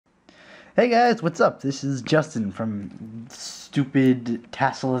Hey guys, what's up? This is Justin from stupid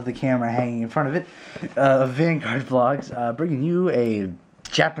tassel of the camera hanging in front of it, Vanguard Vlogs, bringing you a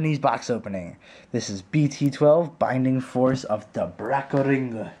Japanese box opening. This is BT12, Binding Force of the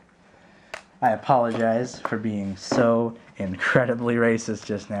Ring. I apologize for being so incredibly racist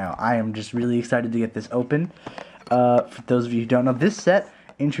just now. I am just really excited to get this open. For those of you who don't know, this set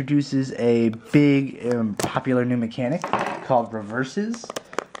introduces a big, popular new mechanic called reverses.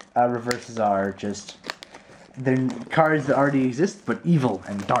 Reverses are just, they're cards that already exist, but evil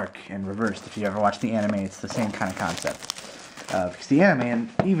and dark and reversed. If you ever watch the anime, it's the same kind of concept. Because the anime,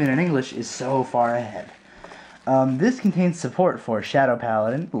 even in English, is so far ahead. This contains support for Shadow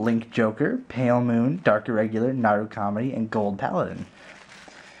Paladin, Link Joker, Pale Moon, Dark Irregular, Naru Comedy, and Gold Paladin.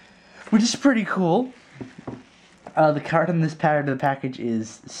 Which is pretty cool. The card in this part of the package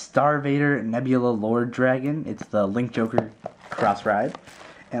is Star Vader Nebula Lord Dragon. It's the Link Joker cross ride.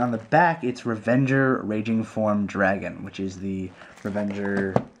 And on the back, it's Revenger Raging Form Dragon, which is the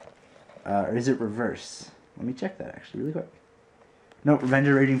Revenger, or is it reverse? Let me check that actually really quick. No,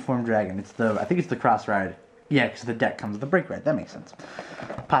 Revenger Raging Form Dragon. It's the, I think it's the cross ride. Yeah, because the deck comes with the break ride. That makes sense.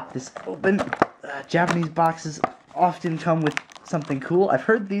 Pop this open. Japanese boxes often come with something cool. I've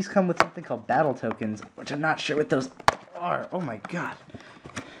heard these come with something called battle tokens, which I'm not sure what those are. Oh my god.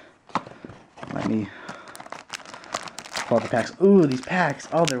 Let me pull out the packs. Ooh, these packs.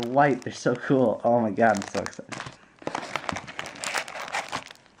 Oh, they're white. They're so cool. Oh my god, I'm so excited.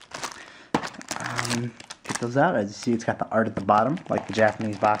 Get those out. As you see, it's got the art at the bottom, like the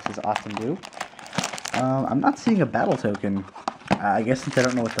Japanese boxes often do. I'm not seeing a battle token. I guess since I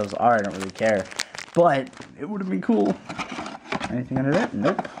don't know what those are, I don't really care. But it would have been cool. Anything under there?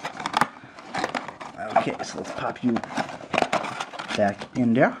 Nope. Okay, so let's pop you back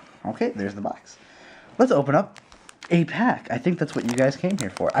in there. Okay, there's the box. Let's open up a pack. I think that's what you guys came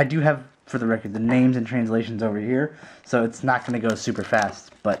here for. I do have, for the record, the names and translations over here, so it's not going to go super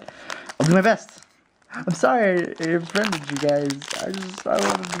fast, but I'll do my best. I'm sorry I offended you guys. I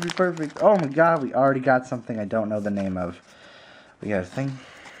wanted to be perfect. Oh my god, we already got something I don't know the name of. We got a thing.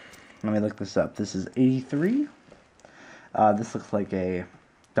 Let me look this up. This is 83. This looks like a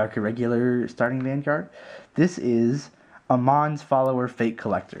Dark Irregular starting Vanguard. This is Amon's Follower Fate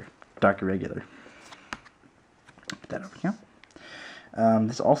Collector. Dark Irregular. Put that over here.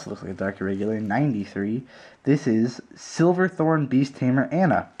 This also looks like a Dark Irregular, 93. This is Silverthorn Beast Tamer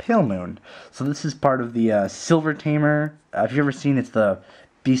Anna, Pale Moon. So this is part of the Silver Tamer. If you've ever seen, it's the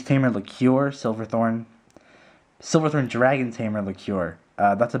Beast Tamer Liqueur, Silverthorn Dragon Tamer Liqueur.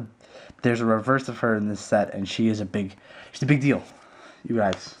 There's a reverse of her in this set, and she's a big deal, you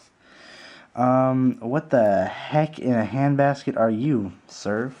guys. What the heck in a handbasket are you,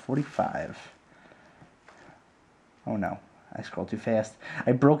 sir? 45. Oh no. I scrolled too fast.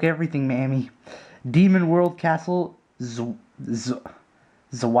 I broke everything, mammy. Demon World Castle, Zweispear.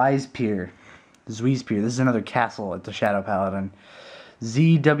 This is another castle at the Shadow Paladin.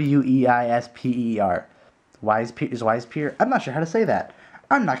 Zweispeer. Zweispear? I'm not sure how to say that.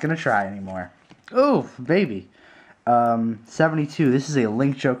 I'm not going to try anymore. Oh, baby. 72. This is a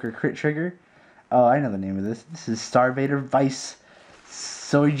Link Joker crit trigger. Oh, I know the name of this. This is Star Vader Vice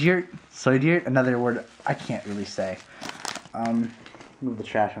Soidiert. Another word I can't really say. Move the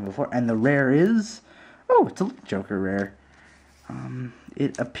trash on the floor. And the rare is, oh, it's a Link Joker rare.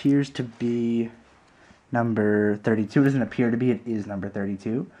 It appears to be number 32. It doesn't appear to be, it is number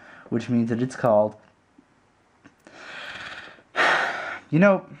 32, which means that it's called, you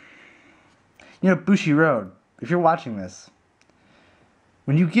know, Bushi Road, if you're watching this,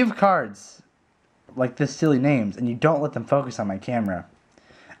 when you give cards like this silly names and you don't let them focus on my camera,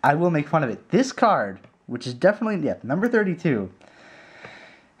 I will make fun of it. This card, which is definitely, yeah, number 32.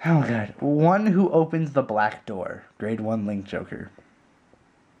 Oh god. One who opens the black door. Grade 1 Link Joker.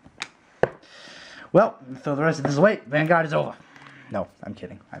 Well, throw the rest of this away. Vanguard is over. No, I'm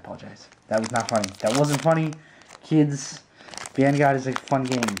kidding. I apologize. That was not funny. That wasn't funny. Kids, Vanguard is a fun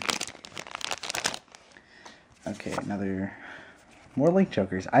game. Okay, more Link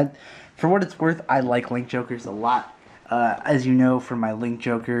Jokers. For what it's worth, I like Link Jokers a lot. As you know from my Link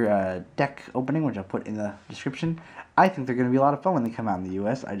Joker deck opening, which I'll put in the description, I think they're going to be a lot of fun when they come out in the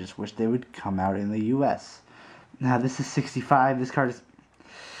US. I just wish they would come out in the US. Now, this is 65. This card is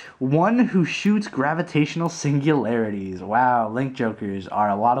one who shoots gravitational singularities. Wow, Link Jokers are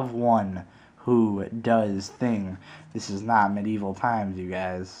a lot of one who does thing. This is not medieval times, you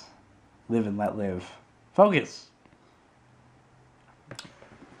guys. Live and let live. Focus!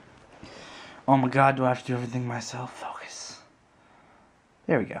 Oh my god, do I have to do everything myself? Focus.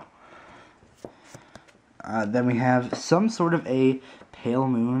 There we go. Then we have some sort of a Pale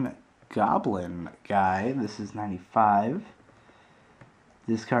Moon goblin guy. This is 95.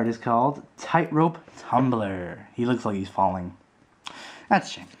 This card is called Tightrope Tumbler. He looks like he's falling. That's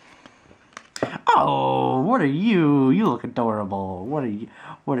a shame. Oh, what are you? You look adorable. What are you?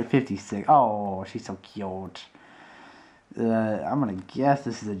 What are 56? Oh, she's so cute. I'm gonna guess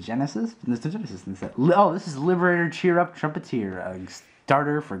this is a Genesis. There's no Genesis in this set. Oh, this is Liberator Cheer Up Trumpeteer, a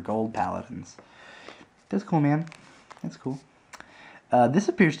starter for Gold Paladins. That's cool, man. That's cool. This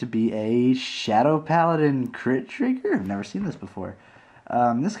appears to be a Shadow Paladin crit trigger. I've never seen this before.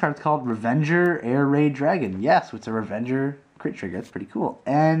 This card's called Revenger Air Raid Dragon. Yes, it's a Revenger crit trigger. That's pretty cool.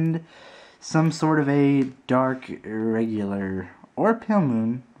 And some sort of a dark regular or pale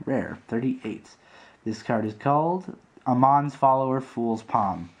moon rare. 38. This card is called Amon's Follower Fool's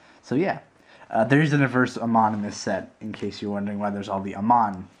Palm. So yeah, there's an inverse Amon in this set, in case you're wondering why there's all the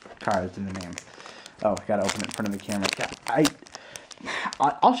Amon cards in the name. Oh, I gotta open it in front of the camera. God,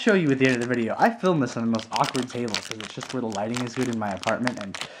 I'll show you at the end of the video. I filmed this on the most awkward table because it's just where the lighting is good in my apartment,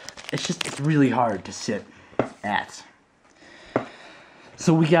 and it's really hard to sit at.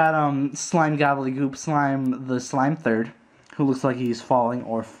 So we got Slime Gobbledygook Slime, the Slime Third, who looks like he's falling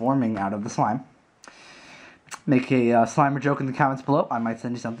or forming out of the slime. Make a Slimer joke in the comments below. I might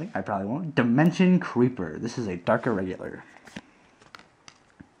send you something. I probably won't. Dimension Creeper. This is a darker regular.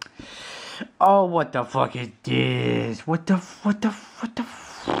 Oh, what the fuck is this? What the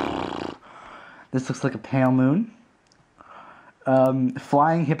This looks like a pale moon.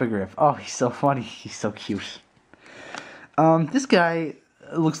 Flying Hippogriff. Oh, he's so funny. He's so cute. This guy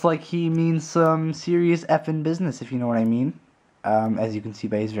looks like he means some serious effing business, if you know what I mean. As you can see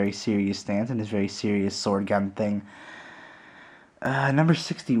by his very serious stance and his very serious sword gun thing. Number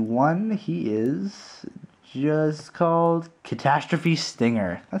 61, he is just called Catastrophe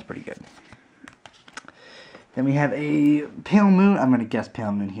Stinger. That's pretty good. Then we have a Pale Moon. I'm going to guess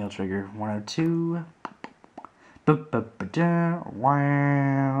Pale Moon Heal Trigger. 102.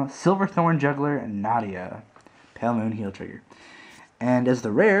 Wow. Silverthorn Juggler Nadia. Pale Moon Heal Trigger. And as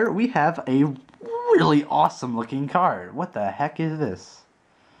the rare, we have a really awesome looking card. What the heck is this?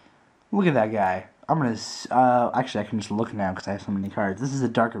 Look at that guy. I'm going to... actually, I can just look now because I have so many cards. This is a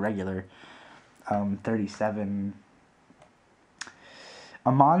dark irregular. 37...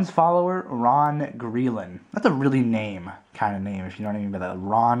 Amon's Follower, Ron Greelan. That's a really kind of name, if you know what I mean by that.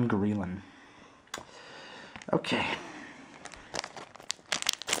 Ron Greelan. Okay.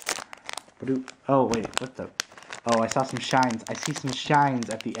 Oh, wait, what the... Oh, I saw some shines. I see some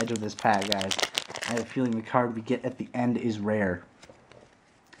shines at the edge of this pack, guys. I have a feeling the card we get at the end is rare.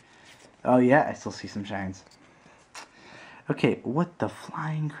 Oh, yeah, I still see some shines. Okay, what the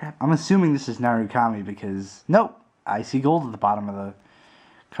flying crap? I'm assuming this is Narukami because... Nope! I see gold at the bottom of the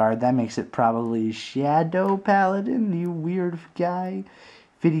card. That makes it probably Shadow Paladin, you weird guy.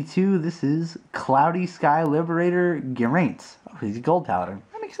 52, this is Cloudy Sky Liberator Geraint. Oh, he's a gold paladin.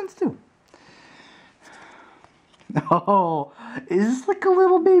 That makes sense too. Oh, is this like a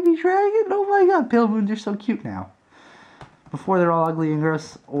little baby dragon? Oh my god, pale moons are so cute now. Before they're all ugly and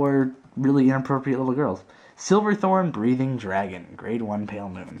gross or really inappropriate little girls. Silverthorn Breathing Dragon, grade 1 pale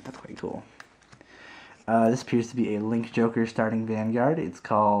moon. That's quite cool. This appears to be a Link Joker starting Vanguard. It's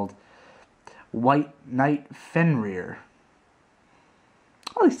called White Knight Fenrir.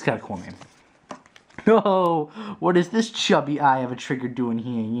 Oh, it's got a cool name. Oh, what is this chubby eye of a trigger doing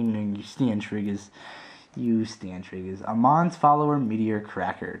here? You know, you stand triggers. You stand triggers. Amon's Follower Meteor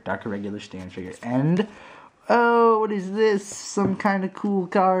Cracker. Dark Irregular stand trigger. And, oh, what is this? Some kind of cool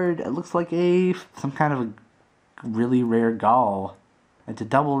card. It looks like some kind of a really rare Gaul. It's a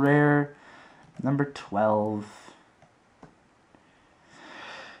double rare. Number 12.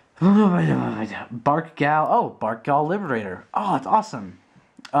 Bark Gal. Oh, Bark Gal Liberator. Oh, that's awesome.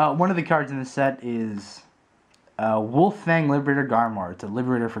 One of the cards in the set is Wolffang Liberator Garmor. It's a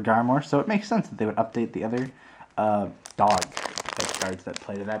Liberator for Garmor, so it makes sense that they would update the other dog type cards that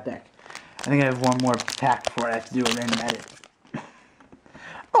play to that deck. I think I have one more pack before I have to do a random edit.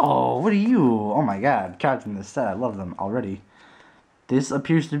 Oh, what are you? Oh my god, cards in this set. I love them already. This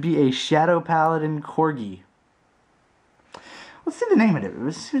appears to be a Shadow Paladin Corgi. Let's see the name of it.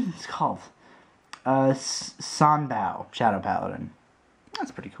 What's it's called? Sanbao Shadow Paladin.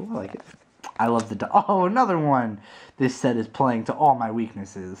 That's pretty cool. I like it. I love the... Oh, another one! This set is playing to all my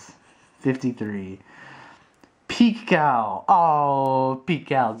weaknesses. 53. Peak Cow. Oh, Peak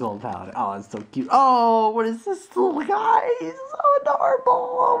Cow Gold Paladin. Oh, it's so cute. Oh, what is this little guy? He's so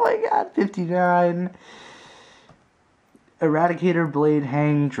adorable. Oh my god. 59. Eradicator Blade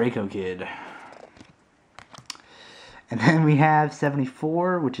Hang Draco Kid. And then we have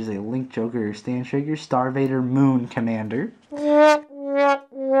 74, which is a Link Joker stand trigger. Starvader Moon Commander.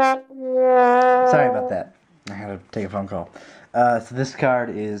 Sorry about that. I had to take a phone call. So this card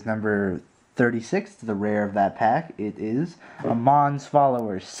is number 36, the rare of that pack. It is Amon's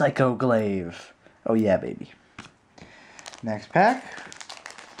Follower, Psycho Glaive. Oh yeah, baby. Next pack.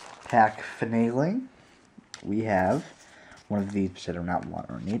 Pack finagling. We have one of these, which I do not want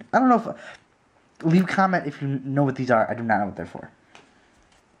or need. I don't know if... Leave a comment if you know what these are. I do not know what they're for.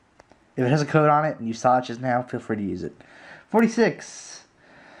 If it has a code on it and you saw it just now, feel free to use it. 46.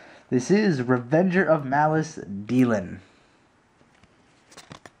 This is Revenger of Malice, Dealin.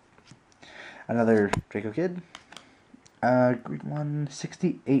 Another Draco Kid. Green one,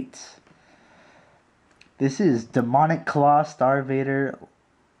 68. This is Demonic Claw, Starvader,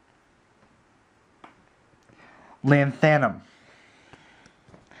 Lanthanum.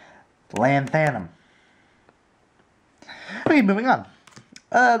 Lanthanum. Okay, moving on.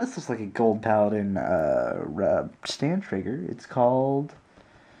 This looks like a Gold Paladin stand trigger. It's called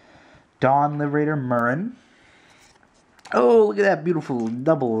Dawn Liberator Murrin. Oh, look at that beautiful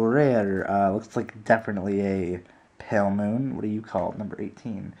double rare. Looks like definitely a Pale Moon. What do you call it? Number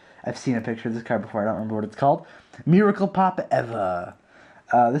 18. I've seen a picture of this card before. I don't remember what it's called. Miracle Pop Eva.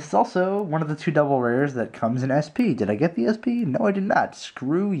 This is also one of the 2 double rares that comes in SP. Did I get the SP? No, I did not.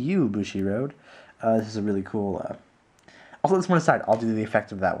 Screw you, Bushi Road. This is a really cool... Also, let's one aside. I'll do the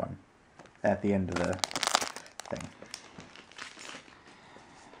effect of that one at the end of the thing.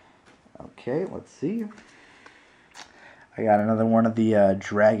 Okay, let's see. I got another one of the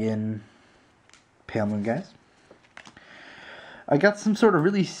Dragon Pale Moon guys. I got some sort of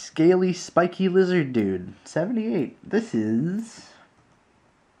really scaly, spiky lizard dude. 78. This is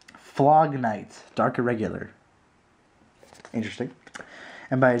Flog Knight, Dark Irregular. Interesting.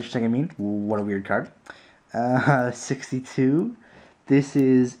 And by interesting, I mean, what a weird card. 62. This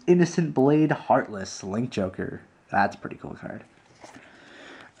is Innocent Blade, Heartless, Link Joker. That's a pretty cool card.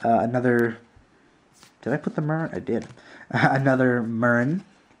 Another... Did I put the Murrin? I did. Another Murrin.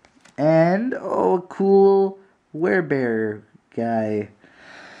 And, oh, a cool Werebear guy.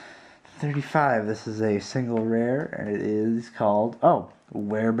 35. This is a single rare, and it is called, oh,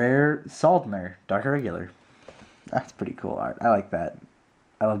 Werebear Saldner, Dark Irregular. That's pretty cool art. I like that.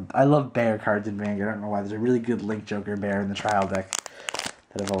 I love bear cards in Vanguard. I don't know why. There's a really good Link Joker bear in the trial deck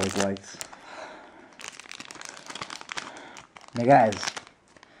that I've always liked. Now guys,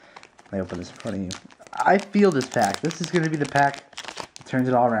 let me open this in front of you. I feel this pack. This is going to be the pack that turns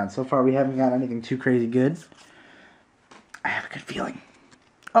it all around. So far we haven't got anything too crazy good. I have a good feeling.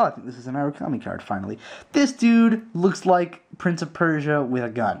 Oh, I think this is an Arakami card, finally. This dude looks like Prince of Persia with a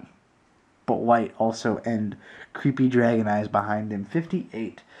gun. But white also, and creepy dragon eyes behind him.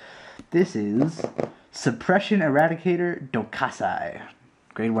 58. This is Suppression Eradicator Dokasai.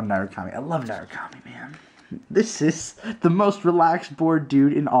 Grade 1 Narukami. I love Narukami, man. This is the most relaxed board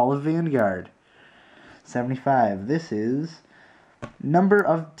dude in all of Vanguard. 75. This is Number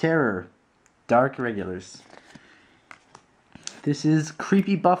of Terror. Dark Irregulars. This is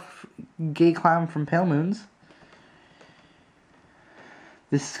Creepy Buff Gay Clown from Pale Moons.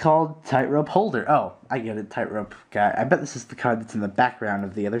 This is called Tightrope Holder. Oh, I get it, Tightrope guy. I bet this is the card that's in the background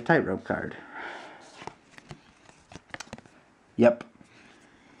of the other Tightrope card. Yep.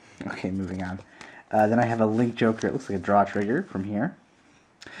 Okay, moving on. Then I have a Link Joker. It looks like a draw trigger from here.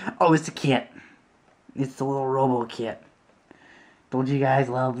 Oh, it's a kit. It's the little Robo kit. Don't you guys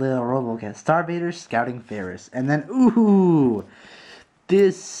love little Robo kit? Starvader, Scouting Ferris. And then, ooh!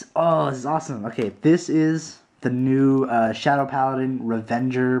 This is awesome. Okay, this is the new Shadow Paladin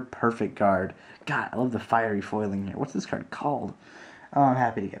Revenger Perfect card. God, I love the fiery foiling here. What's this card called? Oh, I'm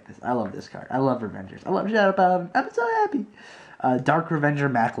happy to get this. I love this card. I love Revengers. I love Shadow Paladin. I'm so happy. Dark Revenger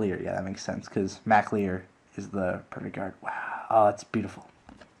Maclear. Yeah, that makes sense, because Maclear is the perfect card. Wow. Oh, it's beautiful.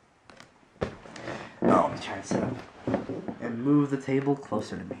 Oh, let me try to sit up and move the table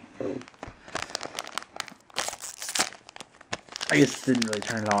closer to me. I guess it didn't really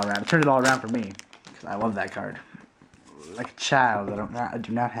turn it all around. It turned it all around for me, because I love that card. Like a child, I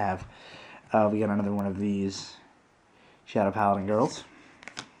do not have. We got another one of these Shadow Paladin girls.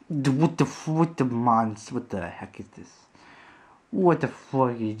 What the heck is this? What the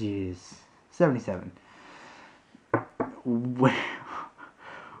fuck is this? 77.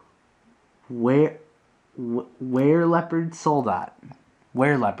 Where Leopard Soldat.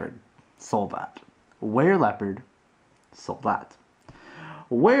 Where Leopard Soldat. Where Leopard Soldat.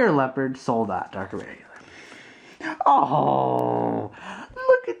 Where Leopard Soldat. Dark Irregular. Oh,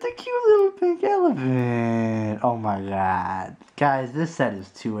 look at the cute little pink elephant. Oh my god. Guys, this set is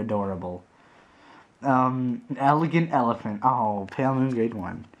too adorable. Elegant Elephant. Oh, Pale Moon Grade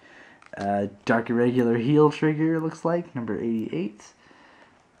 1. Dark Irregular Heal Trigger, looks like. Number 88.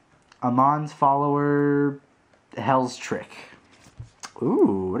 Amon's follower, Hell's Trick.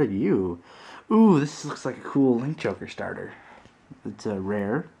 Ooh, what are you? Ooh, this looks like a cool Link Joker starter. It's a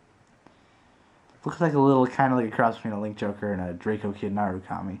rare. Looks like a little, kind of like a cross between a Link Joker and a Draco Kid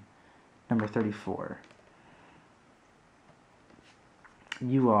Narukami. Number 34.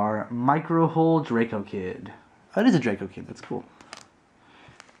 You are Micro Hole Draco Kid. Oh, it is a Draco Kid. That's cool.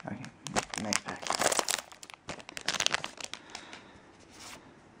 Okay, next pack.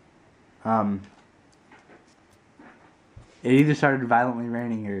 It either started violently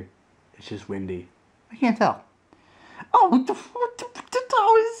raining or it's just windy. I can't tell. Oh, it's a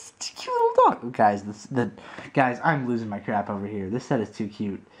cute little dog. Guys, I'm losing my crap over here. This set is too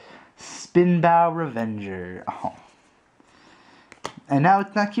cute. Spinbow Revenger. Oh. And now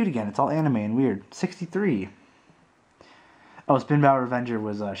it's not cute again. It's all anime and weird. 63. Oh, Spinbow Revenger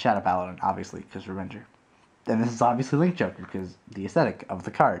was Shadow Paladin, obviously, because Revenger. And this is obviously Link Joker, because the aesthetic of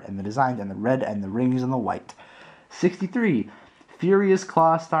the card, and the design, and the red, and the rings, and the white. 63. Furious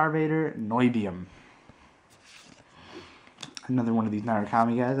Claw Starvader Noibium. Another one of these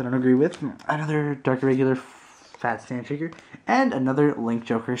Narukami guys I don't agree with. Another Dark Irregular Fat Stand Trigger. And another Link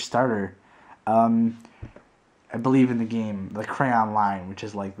Joker starter. I believe in the game, the Crayon Line, which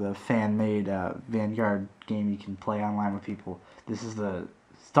is like the fan-made Vanguard game you can play online with people. This is the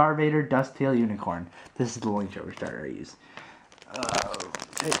Starvader Dusttail Unicorn. This is the Link Joker starter I use.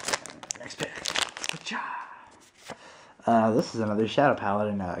 Okay, next pick. This is another Shadow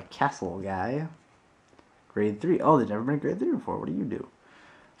Paladin Castle guy. Grade 3. Oh, they've never been grade 3 before. What do you do?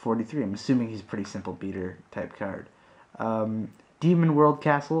 43. I'm assuming he's a pretty simple beater type card. Demon World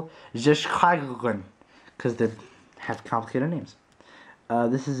Castle. Zeshkagun. Because they have complicated names.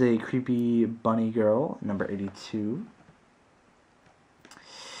 This is a creepy bunny girl, number 82.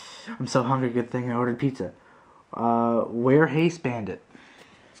 I'm so hungry, good thing I ordered pizza. Where Haste Bandit.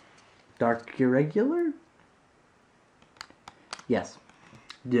 Dark Irregular? Yes.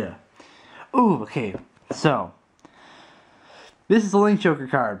 Yeah. Ooh, okay. So, this is a Link Joker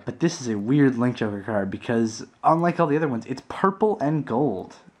card, but this is a weird Link Joker card because, unlike all the other ones, it's purple and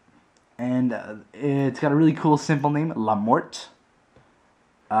gold. And it's got a really cool, simple name, La Morte.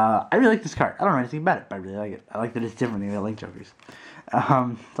 I really like this card. I don't know anything about it, but I really like it. I like that it's different than the other Link Jokers. That's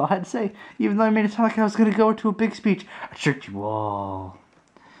all I had to say. Even though I made it sound like I was going to go to a big speech, I tricked you all.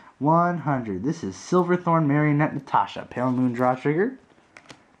 100. This is Silverthorn Marionette Natasha, Pale Moon Draw Trigger.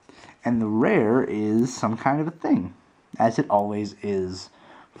 And the rare is some kind of a thing, as it always is.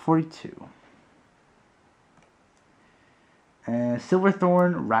 42.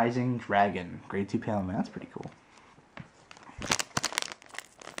 Silverthorn Rising Dragon, Grade 2 Pale Moon. That's pretty cool.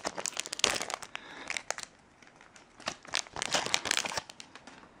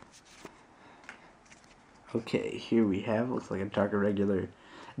 Okay, here we have, looks like a Dark Irregular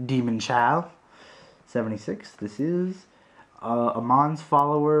Demon Child. 76. This is Amon's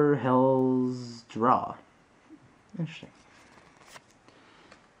follower, Hell's Draw. Interesting.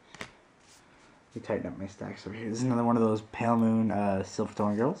 Let me tighten up my stacks over here. This is another one of those Pale Moon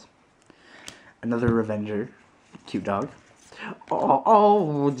Silverthorn girls. Another Revenger. Cute dog.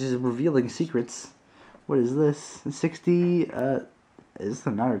 Oh, just revealing secrets. What is this? 60. Is this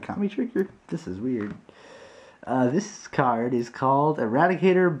a Narukami trigger? This is weird. This card is called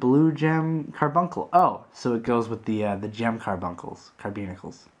Eradicator Blue Gem Carbuncle. Oh, so it goes with the gem carbuncles,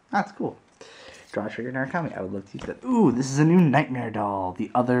 carbuncles. That's cool. Draw trigger Narukami. I would love to use that. Ooh, this is a new Nightmare Doll.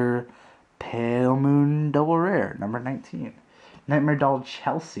 The other Pale Moon double rare, number 19. Nightmare Doll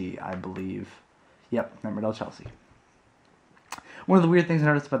Chelsea, I believe. Yep, Nightmare Doll Chelsea. One of the weird things I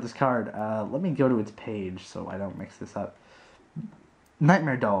noticed about this card, let me go to its page so I don't mix this up.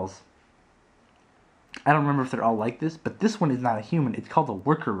 Nightmare Dolls. I don't remember if they're all like this, but this one is not a human. It's called a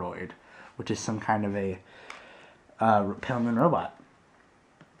Workeroid, which is some kind of a Pale Moon robot.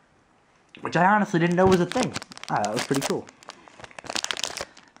 Which I honestly didn't know was a thing. That was pretty cool.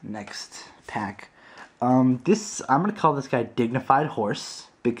 Next pack. I'm going to call this guy Dignified Horse,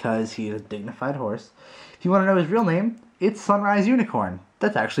 because he is a dignified horse. If you want to know his real name, it's Sunrise Unicorn.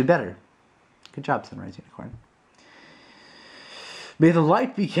 That's actually better. Good job, Sunrise Unicorn. May the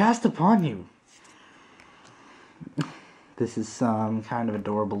light be cast upon you. This is some kind of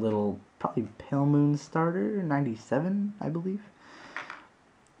adorable little, probably Pale Moon starter, 97, I believe.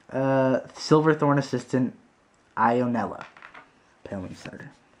 Silverthorn Assistant, Ionella. Pale Moon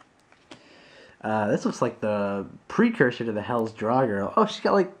starter. This looks like the precursor to the Hell's Draw Girl. Oh, she's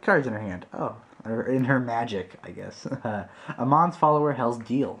got, like, cards in her hand. Oh, or in her magic, I guess. Amon's follower, Hell's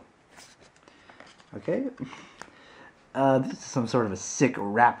Deal. Okay. This is some sort of a sick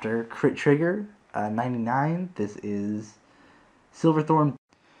raptor crit trigger. 99. This is Silverthorn.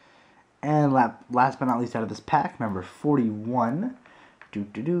 And last but not least out of this pack, number 41.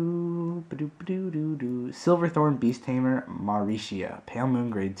 Silverthorn Beast Tamer Mauritia. Pale Moon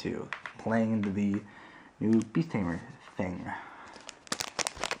Grade 2. Playing into the new Beast Tamer thing.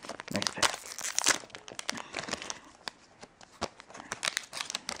 Next pack.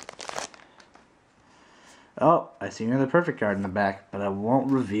 Oh, I see another perfect card in the back, but I won't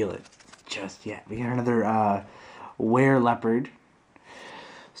reveal it just yet. We got another Were Leopard.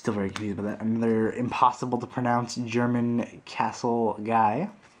 Still very confused by that. Another impossible to pronounce German castle guy.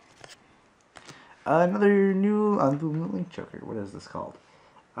 Another new Link Joker. What is this called?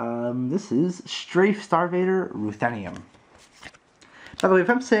 This is Strafe Starvader Ruthenium. By the way,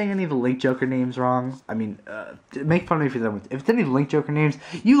 if I'm saying any of the Link Joker names wrong, I mean, make fun of me for them. If it's any of the Link Joker names,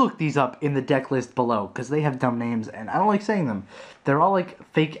 you look these up in the deck list below, because they have dumb names, and I don't like saying them. They're all like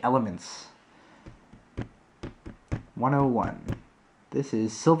fake elements. 101. This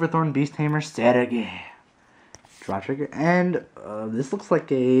is Silverthorn Beast Tamer Static. Draw trigger. And this looks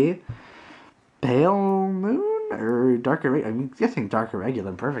like a Pale Moon or Dark I'm guessing Dark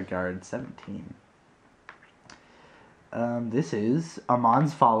Irregular Perfect Guard 17. This is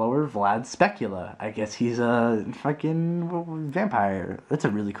Amon's follower, Vlad Specula. I guess he's a fucking vampire. That's a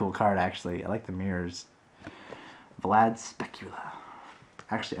really cool card, actually. I like the mirrors. Vlad Specula.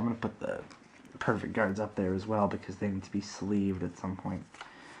 Actually, I'm going to put the perfect guards up there as well because they need to be sleeved at some point.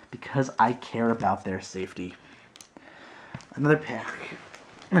 Because I care about their safety. Another pack.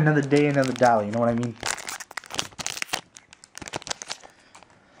 Another day, another dollar. You know what I mean?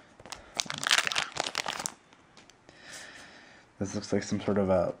 This looks like some sort of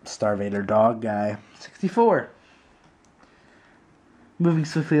a Starvader dog guy. 64. Moving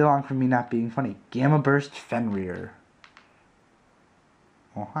swiftly along from me not being funny. Gamma Burst Fenrir.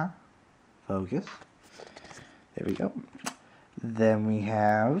 Focus. There we go. Then we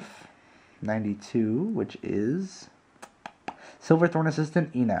have 92, which is Silverthorn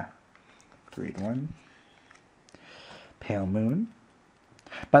Assistant Ina. Grade 1. Pale Moon.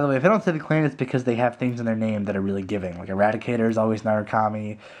 By the way, if I don't say the clan, it's because they have things in their name that are really giving. Like Eradicator is always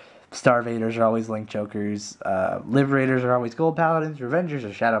Narukami, Starvaders are always Link Jokers, Liberators are always Gold Paladins, Revengers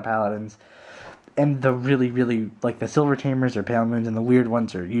are Shadow Paladins, and the really, like the Silver Tamers are Pale Moons, and the weird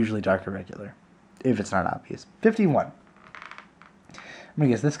ones are usually Dark Irregular, if it's not obvious. 51. I'm gonna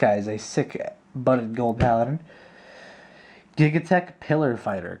guess this guy is a sick, butted Gold Paladin. Gigatech Pillar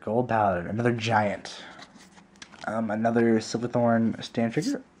Fighter, Gold Paladin, another giant. Another Silverthorn Stand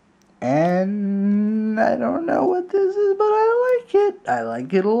Trigger. And I don't know what this is, but I like it. I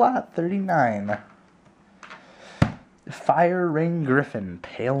like it a lot. 39. Fire Ring Griffin,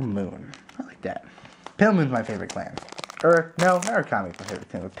 Pale Moon. I like that. Pale Moon's my favorite clan. Or, no, Narukami's my favorite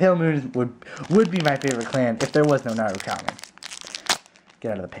clan. But Pale Moon would be my favorite clan if there was no Narukami.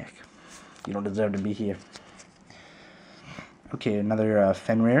 Get out of the pack. You don't deserve to be here. Okay, another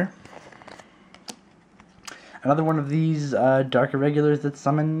Fenrir. Another one of these Dark Irregulars that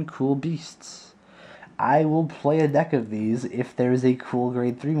summon cool beasts. I will play a deck of these if there is a cool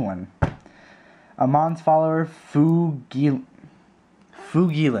grade 3 one. Amon's follower, Fugilin.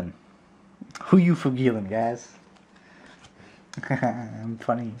 Who you Fugilin, guys? I'm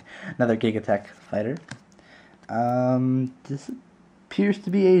funny. Another Gigatech fighter. This appears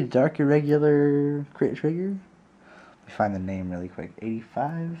to be a Dark Irregular crit trigger. Let me find the name really quick.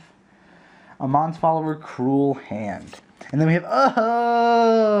 85. Amon's follower, Cruel Hand. And then we have,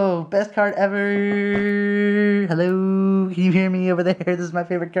 oh, best card ever. Hello, can you hear me over there? This is my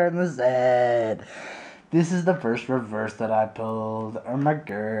favorite card in the set. This is the first reverse that I pulled. Oh my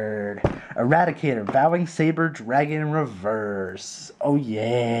god. Eradicator, Vowing Saber Dragon reverse. Oh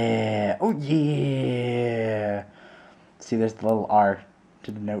yeah. Oh yeah. See, there's the little R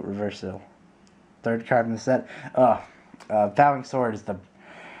to denote reversal. Third card in the set. Vowing Sword is the...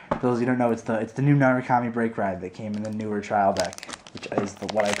 For those of you who don't know, it's the new Narukami Break Ride that came in the newer trial deck, which is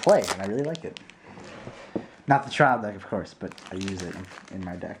what I play, and I really like it. Not the trial deck, of course, but I use it in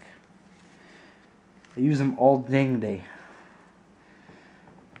my deck. I use them all dang day.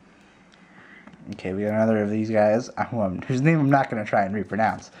 Okay, we got another of these guys, whose name I'm not going to try and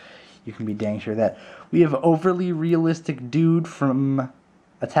repronounce. You can be dang sure of that. We have Overly Realistic Dude from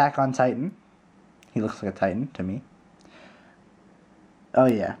Attack on Titan. He looks like a Titan to me. Oh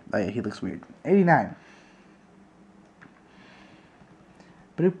yeah, he looks weird. 89.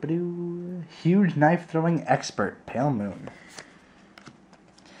 Huge Knife Throwing Expert, Pale Moon.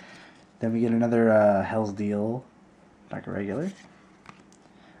 Then we get another Hell's Deal, Dark Irregular.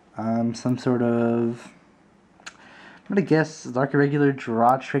 Some sort of, I'm gonna guess, Dark Irregular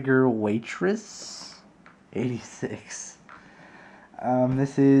Draw Trigger Waitress. 86.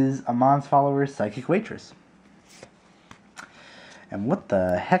 This is Amon's follower's psychic waitress. And what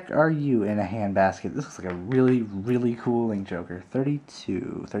the heck are you in a handbasket? This looks like a really, really cool Link Joker.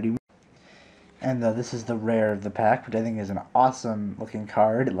 32, 30. And this is the rare of the pack, which I think is an awesome looking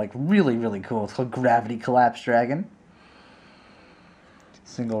card. Like, really, really cool. It's called Gravity Collapse Dragon.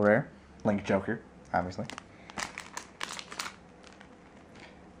 Single rare. Link Joker, obviously.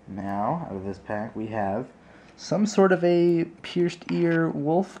 Now, out of this pack, we have some sort of a pierced ear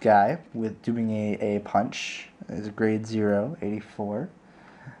wolf guy with doing a punch. It's a grade 0, 84.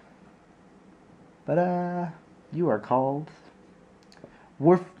 But, you are called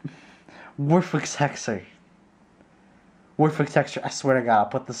Warfix Hexer. Warfix Hexer, I swear to God, I'll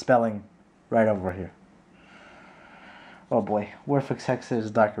put the spelling right over here. Oh boy, Warfix Hexer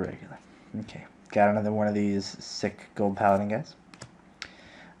is Dark Regular. Okay, got another one of these sick gold paladin guys.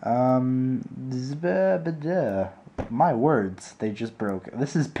 My words, they just broke.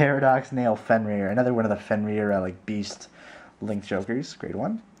 This is Paradox Nail Fenrir, another one of the Fenrir like beast Link Jokers, grade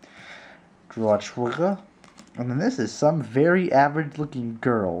 1. Drawchwugga. And then this is some very average looking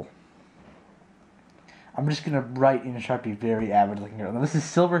girl. I'm just gonna write in Sharpie very average looking girl. Now this is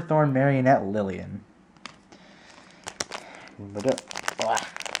Silverthorn Marionette Lillian.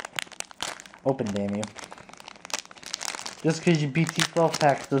 Open, damn you. Just because you BT12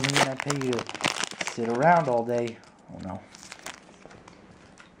 packs doesn't mean I pay you to sit around all day. Oh no.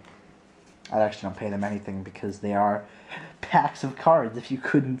 I actually don't pay them anything because they are packs of cards, if you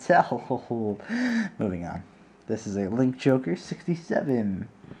couldn't tell. Moving on. This is a Link Joker 67.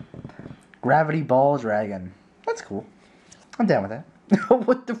 Gravity Ball Dragon. That's cool. I'm down with that.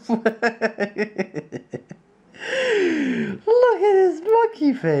 What the fuck? Look at his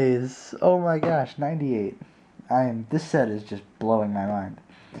monkey face. Oh my gosh, 98. This set is just blowing my mind.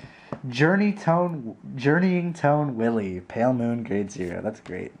 Journeying Tone Willy, Pale Moon, grade 0. That's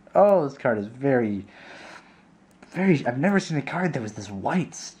great. Oh, this card is very. I've never seen a card that was this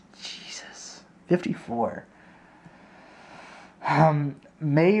white. Jesus. 54.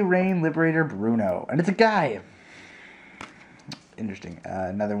 May Rain Liberator Bruno, and it's a guy. Interesting.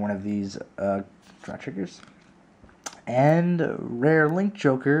 Another one of these draw triggers. And rare Link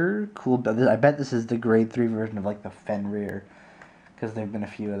Joker, cool. I bet this is the grade 3 version of like the Fenrir, because there've been a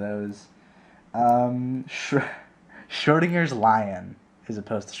few of those. Schrodinger's lion, as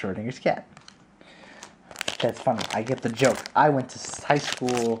opposed to Schrodinger's cat. That's funny. I get the joke. I went to high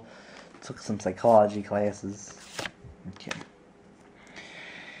school, took some psychology classes. Okay.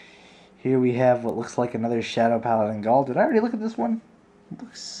 Here we have what looks like another Shadow Paladin Gaul. Did I already look at this one? It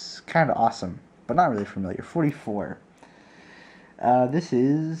looks kind of awesome, but not really familiar. 44. This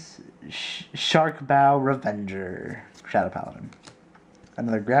is Sharkbow Revenger, Shadow Paladin.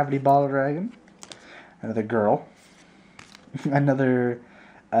 Another Gravity Ball Dragon. Another girl. Another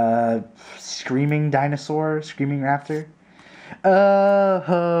Screaming Dinosaur, Screaming Raptor.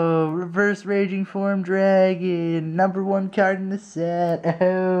 Oh, Reverse Raging Form Dragon, #1 card in the set.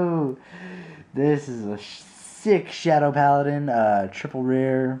 Oh, this is a sick Shadow Paladin, triple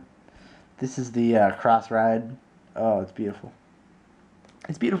rare. This is the cross ride. Oh, it's beautiful.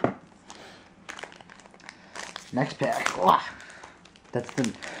 It's beautiful. Next pack. Wah. That's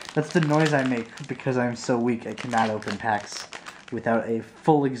the noise I make because I'm so weak I cannot open packs without a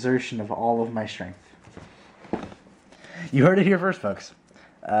full exertion of all of my strength. You heard it here first, folks.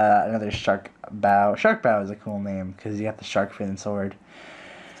 Another Sharkbow. Sharkbow is a cool name because you got the shark fin sword.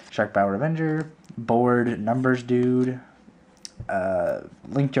 Sharkbow Revenger. Board. Numbers Dude.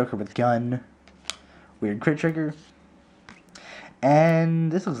 Link Joker with gun. Weird crit trigger.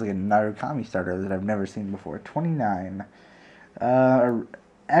 And this looks like a Narukami starter that I've never seen before. 29.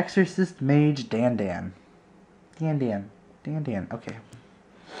 Exorcist Mage Dan. Dan. Okay.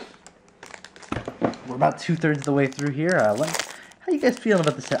 We're about 2/3 of the way through here. How you guys feeling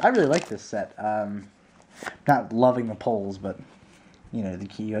about this set? I really like this set. Not loving the polls, but you know the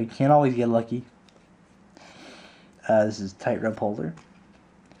key. You can't always get lucky. This is Tightrope Holder.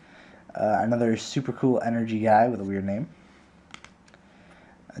 Another super cool energy guy with a weird name.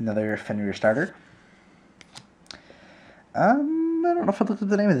 Another Fenrir starter. I don't know if I looked up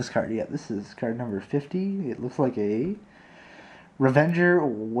the name of this card yet. This is card number 50. It looks like a Revenger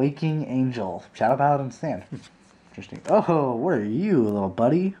Waking Angel. Shadow Paladin Stand. Interesting. Oh, what are you, little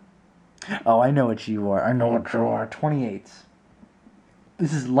buddy? Oh, I know what you are. 28.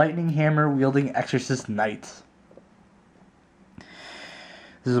 This is Lightning Hammer Wielding Exorcist Knight.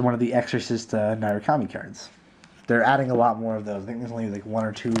 This is one of the Exorcist Narukami cards. They're adding a lot more of those. I think there's only like 1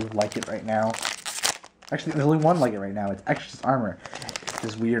 or 2 like it right now. Actually, there's only 1 like it right now. It's Exorcist Armor. It's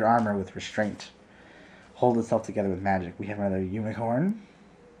this weird armor with restraint. hold itself together with magic. We have another unicorn.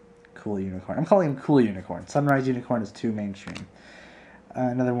 Cool unicorn. I'm calling him Cool Unicorn. Sunrise Unicorn is too mainstream.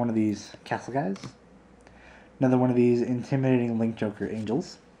 Another one of these castle guys. Another one of these intimidating Link Joker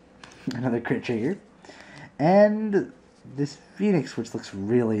angels. Another crit trigger. And this Phoenix, which looks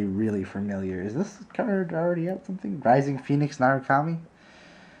really, really familiar. Is this card already out something? Rising Phoenix Narukami?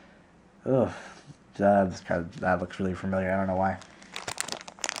 Ugh. This card, that looks really familiar. I don't know why.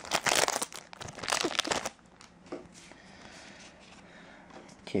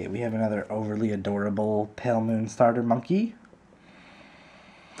 Okay, we have another overly adorable Pale Moon Starter monkey.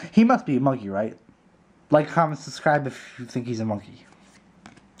 He must be a monkey, right? Like, comment, subscribe if you think he's a monkey.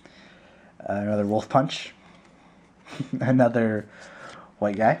 Another Wolf Punch. Another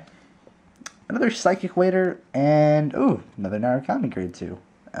white guy. Another Psychic Waiter. And, ooh, another Narukami grade 2.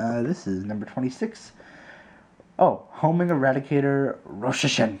 This is number 26. Oh, Homing Eradicator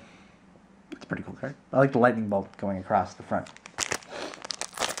Roshishin. That's a pretty cool card. I like the lightning bolt going across the front.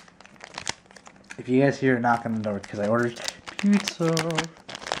 If you guys hear a knock on the door because I ordered pizza,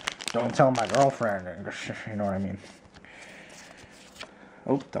 don't tell my girlfriend. You know what I mean.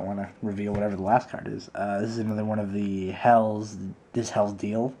 Oh, don't want to reveal whatever the last card is. This is another one of the Hell's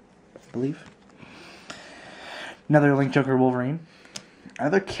Deal, I believe. Another Link Joker Wolverine.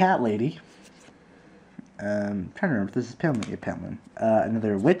 Another Cat Lady. Trying to remember if this is Pale Moon. Yeah, Pale Moon.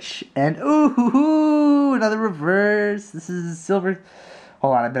 Another Witch. And, ooh, another reverse. This is Silver...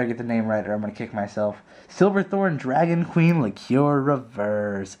 Hold on, I better get the name right or I'm going to kick myself. Silverthorn Dragon Queen Liqueur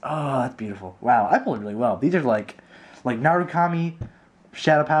Reverse. Oh, that's beautiful. Wow, I pulled it really well. These are like Narukami,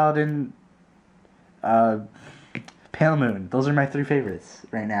 Shadow Paladin, Pale Moon. Those are my 3 favorites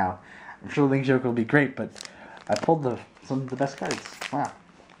right now. I'm sure Link Joker will be great, but I pulled some of the best cards. Wow.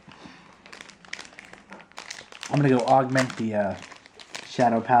 I'm going to go augment the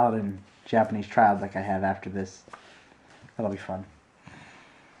Shadow Paladin Japanese trial deck I have after this. That'll be fun.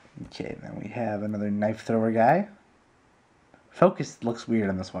 Okay, then we have another Knife Thrower guy. Focus looks weird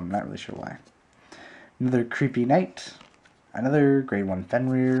on this one. I'm not really sure why. Another Creepy Knight. Another Grade 1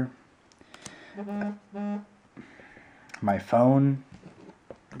 Fenrir. My phone.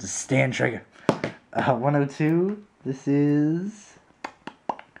 Just stand trigger. 102. This is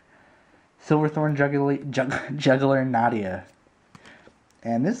Silverthorn Juggler Nadia.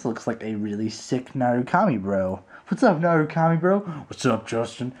 And this looks like a really sick Narukami bro. What's up, Narukami bro? What's up,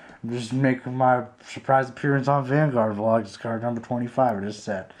 Justin? I'm just making my surprise appearance on Vanguard vlog. It's card number 25 of this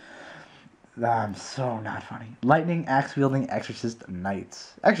set. I'm so not funny. Lightning, Axe Wielding, Exorcist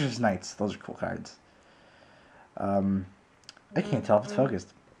Knights. Exorcist Knights. Those are cool cards. I can't tell if it's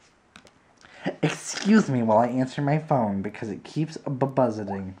focused. Excuse me while I answer my phone because it keeps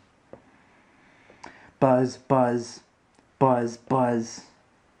buzzing. Buzz, buzz, buzz, buzz.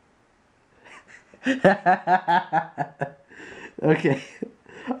 Okay.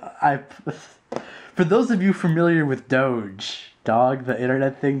 For those of you familiar with Doge, Dog, the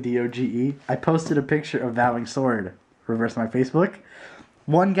internet thing, D-O-G-E, I posted a picture of Vowing Sword, reverse my Facebook.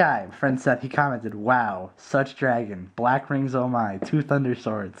 One guy, friend Seth, he commented, "Wow, such dragon, black rings, oh my, 2 thunder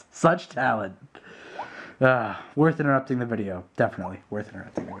swords, such talent." Worth interrupting the video. Definitely worth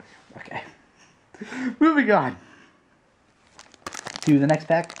interrupting the video. Okay. Moving on to the next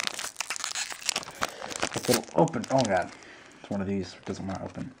pack. It'll open. Oh god. It's one of these. It doesn't want to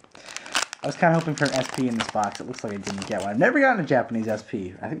open. I was kind of hoping for an SP in this box. It looks like I didn't get one. I've never gotten a Japanese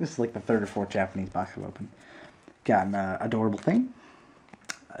SP. I think this is like the 3rd or 4th Japanese box I've opened. Got an adorable thing.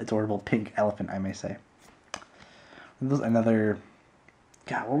 Adorable pink elephant, I may say. Another...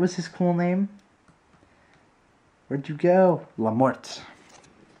 God, what was his cool name? Where'd you go? La Morte.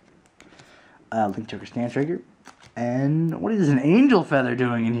 Link Joker Stand Trigger. And what is an angel feather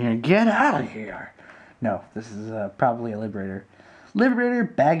doing in here? Get out of here! No, this is probably a Liberator. Liberator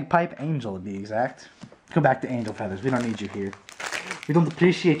Bagpipe Angel, to be exact. Go back to angel feathers. We don't need you here. We don't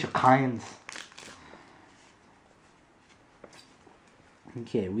appreciate your kinds.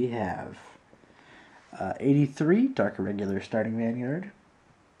 Okay, we have 83, Dark Irregular Starting Vanguard.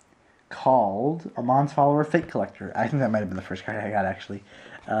 Called Amon's Follower Fate Collector. I think that might have been the first card I got, actually.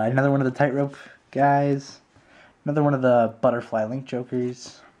 Another one of the Tightrope guys. Another one of the Butterfly Link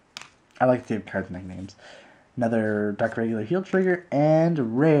Jokers. I like to give cards nicknames. Another Dark Regular Heal Trigger.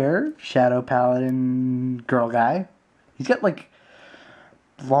 And rare Shadow Paladin girl guy. He's got like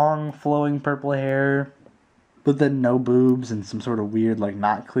long flowing purple hair, but then no boobs and some sort of weird like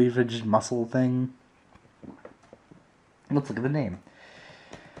knot cleavage muscle thing. Let's look at the name.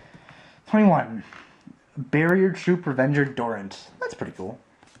 21. Barrier Troop Revenger Dorant. That's pretty cool.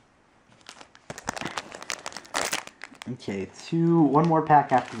 Okay, one more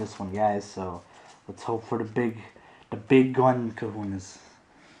pack after this one, guys, so Let's hope for the big one, kahunas.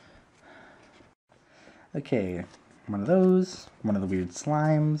 Okay, one of those, one of the weird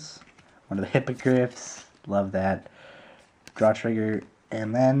slimes, one of the hippogriffs, love that. Draw trigger,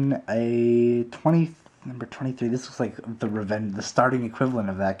 and then a number 23. This looks like the starting equivalent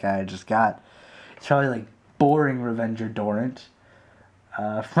of that guy I just got. It's probably like boring Revenger Dorant.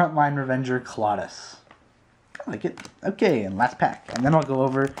 Frontline Revenger Colossus. I like it. Okay, and last pack. And then I'll go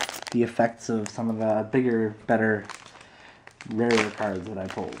over the effects of some of the bigger, better, rarer cards that I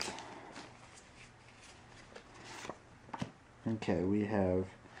pulled. Okay, we have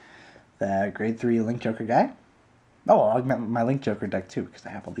that grade 3 Link Joker guy. Oh, I'll augment my Link Joker deck too, because I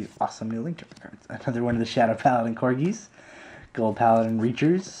have all these awesome new Link Joker cards. Another one of the Shadow Paladin Corgis, Gold Paladin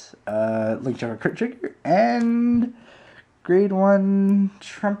Reachers, Link Joker Crit Trigger, and grade 1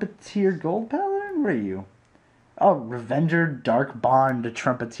 Trumpeteer Gold Paladin? Where are you? Oh, Revenger Dark Bond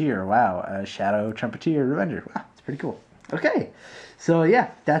Trumpeteer. Wow, Shadow Trumpeteer Revenger. Wow, that's pretty cool. Okay, so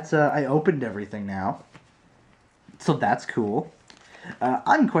yeah, that's I opened everything now. So that's cool.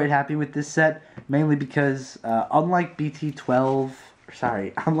 I'm quite happy with this set, mainly because unlike BT12,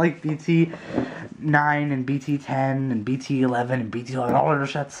 unlike BT9 and BT10 and BT11 and BT11, all other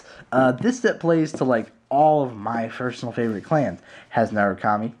sets, this set plays to like all of my personal favorite clans. Has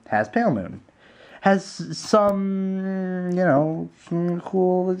Narukami, has Pale Moon, has some, you know, some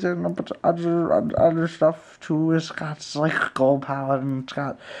cool other stuff too. It's got like Gold Paladin, it's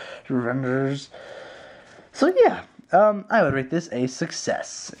got Revengers. So yeah. I would rate this a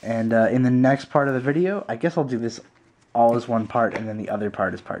success, and in the next part of the video, I guess I'll do this all as one part, and then the other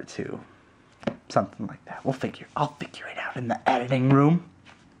part is part 2. Something like that. I'll figure it out in the editing room,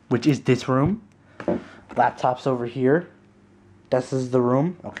 which is this room. Laptop's over here. This is the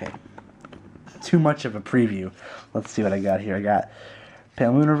room. Okay. Too much of a preview. Let's see what I got here. I got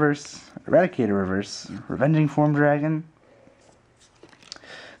Pale Moon Reverse, Eradicator Reverse, Revenging Form Dragon,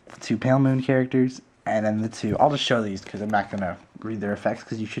 the 2 Pale Moon characters, and then the 2, I'll just show these because I'm not going to read their effects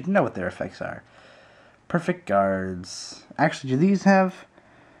because you should know what their effects are. Perfect Guards. Actually, do these have?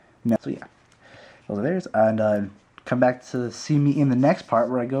 No. So yeah, those are theirs. And come back to see me in the next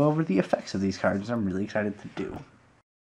part where I go over the effects of these cards I'm really excited to do.